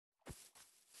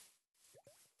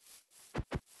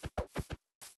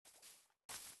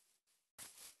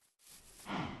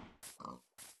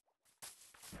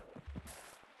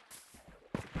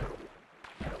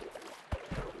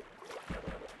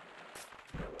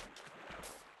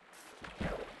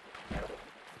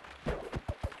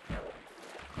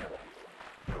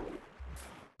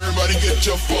Everybody get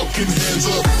your fucking hands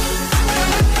up.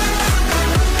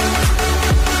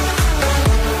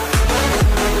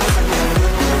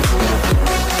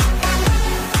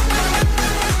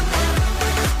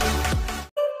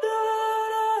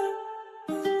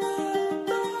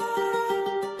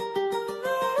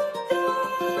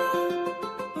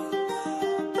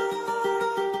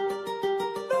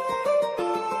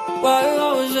 Why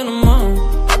I was in a mood,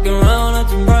 walking around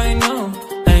acting right now.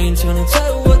 I ain't tryna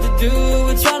tell you what to do,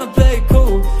 we're tryna play it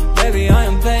cool. Baby, I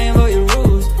am playing by your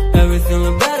rules. Everything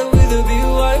look better with a view.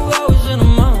 Why I was in a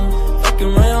mood,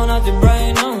 walking around acting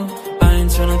right now. I ain't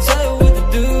tryna tell you what to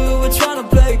do, we're tryna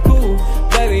play it cool.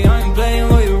 Baby, I am playing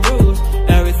by your rules.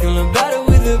 Everything look better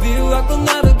with a view. I could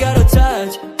never get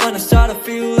attached. When I start to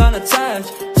feel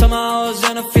unattached, somehow I was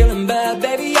in a feeling bad.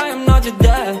 Baby, I am not your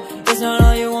dad, that's not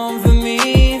all you want from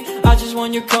me. I just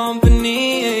want your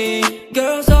company.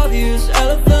 Girls obvious,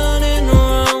 elephant in the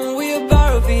room. We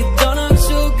about to be done, I'm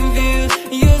so confused.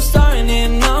 You're starting it,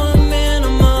 now I'm in a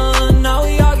month. Now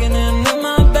we arguing in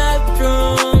my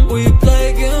bedroom. We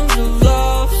play games of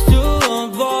love to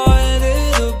avoid the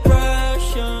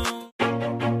depression.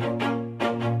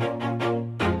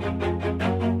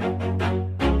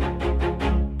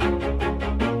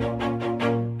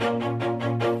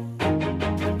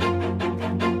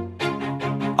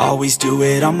 Always do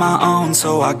it on my own,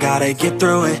 so I gotta get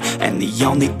through it. And the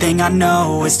only thing I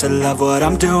know is to love what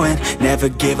I'm doing. Never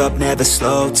give up, never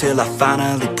slow, till I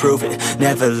finally prove it.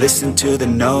 Never listen to the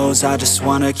no's, I just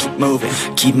wanna keep moving.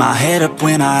 Keep my head up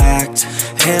when I act,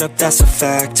 head up, that's a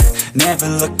fact. Never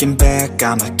looking back,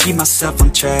 I'ma keep myself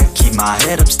on track. Keep my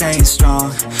head up, staying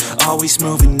strong, always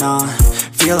moving on.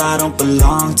 Feel I don't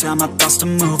belong, tell my thoughts to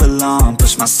move along.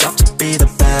 Push myself to be the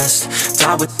best,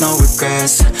 die with no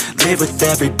regrets. Live with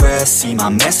every breath, see my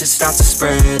message start to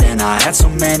spread. And I had so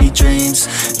many dreams,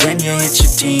 then you hit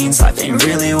your teens. Life ain't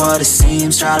really what it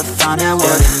seems, try to find out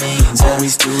what it means.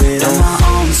 Always do it on my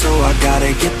own, so I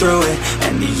gotta get through it.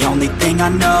 And the only thing I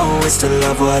know is to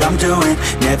love what I'm doing.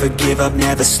 Never give up,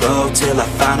 never slow, till I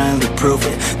finally prove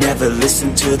it. Never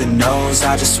listen to the no's,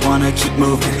 I just wanna keep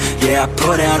moving. Yeah, I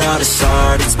put out all this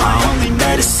art, it's my only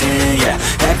medicine. Yeah,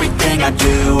 everything I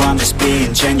do, I'm just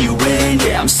being genuine.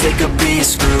 Yeah, I'm sick of being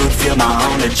screwed, feel my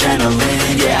own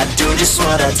adrenaline. Yeah, I do just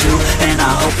what I do, and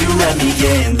I hope you let me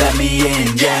in,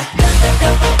 yeah.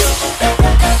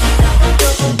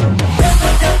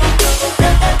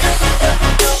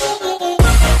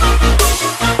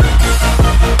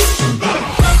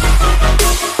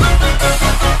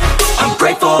 I'm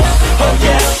grateful, oh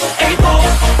yeah, able,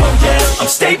 oh yeah, I'm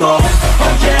stable,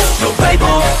 oh yeah, no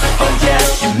label, oh yeah,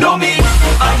 you know me,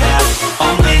 I have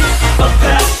only a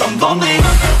path, I'm lonely,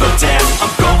 but damn,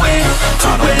 I'm going to win.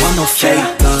 I don't want no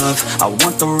fake love, I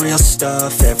want the real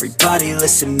stuff. Everybody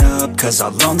listen up, cause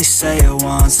I'll only say it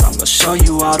once. I'm gonna show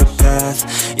you all the path,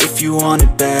 if you want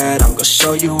it bad. I'm gonna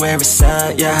show you where it's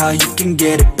at, yeah, how you can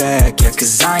get it back. Yeah,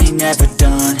 cause I ain't never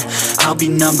done, I'll be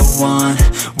number one.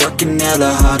 Working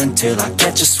hella hard until I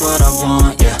get just what I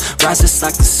want, yeah. Rises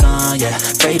like the sun, yeah,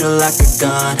 fatal like a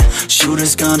gun.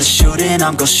 Shooter's gonna shoot and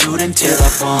I'm gonna shoot until I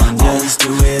won, yeah. Always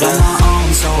do it on my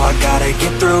own, so I gotta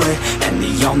get through it. And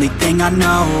the only thing I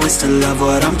know is to love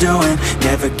what I'm doing.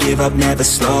 Never give up, never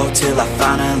slow, till I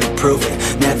finally prove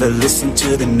it. Never listen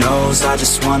to the no's, I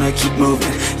just wanna keep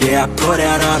moving. Yeah, I put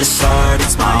out all this art,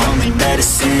 it's my only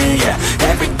medicine. Yeah,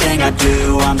 everything I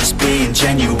do, I'm just being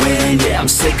genuine. Yeah, I'm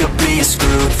sick of being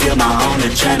screwed, feel my own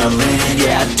adrenaline.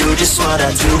 Yeah, I do just what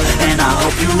I do, and I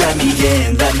hope you let me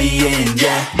in,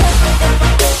 yeah.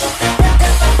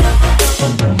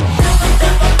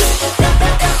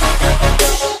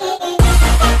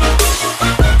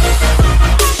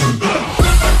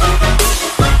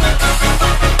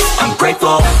 I'm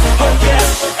grateful, oh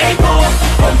yeah, able,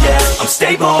 oh yeah, I'm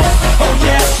stable, oh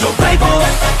yeah, no label,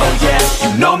 oh yeah,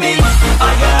 you know me,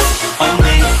 I have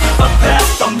only a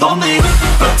path, I'm lonely,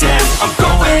 but damn, I'm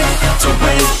going to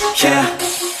win, yeah.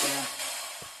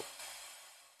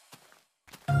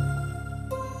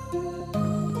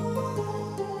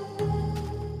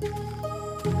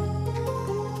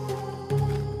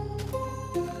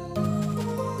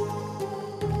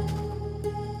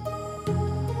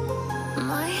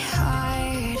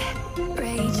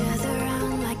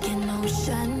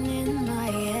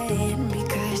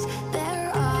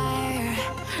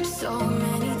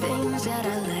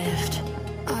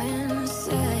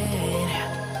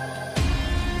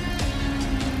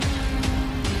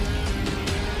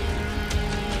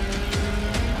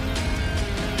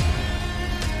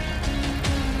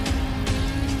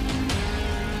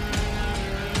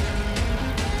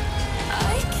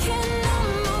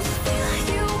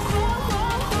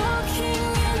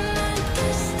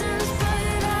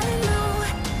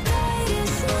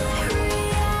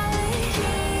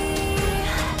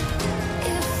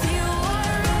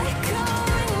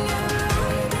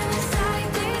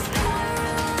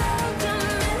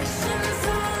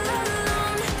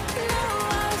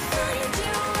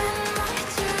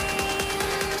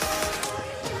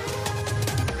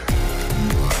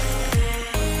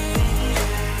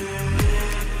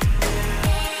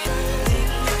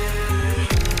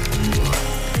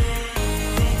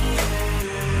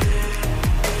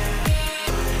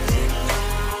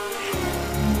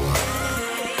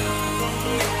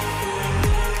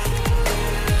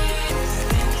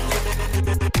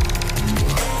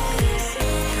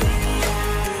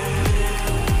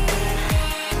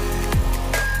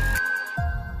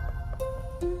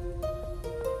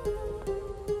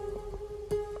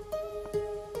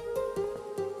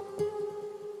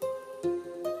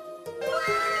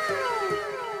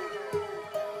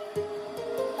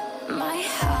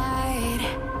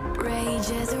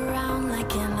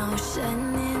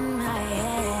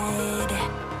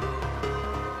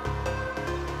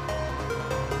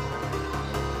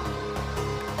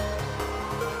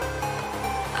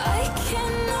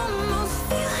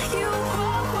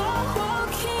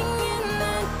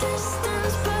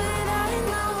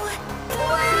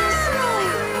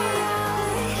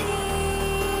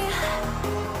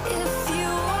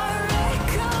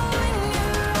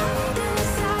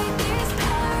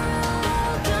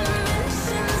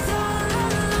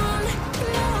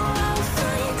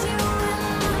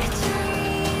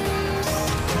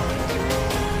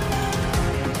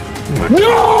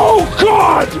 No,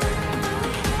 God!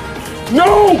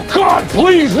 No, God,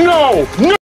 please, no!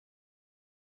 No!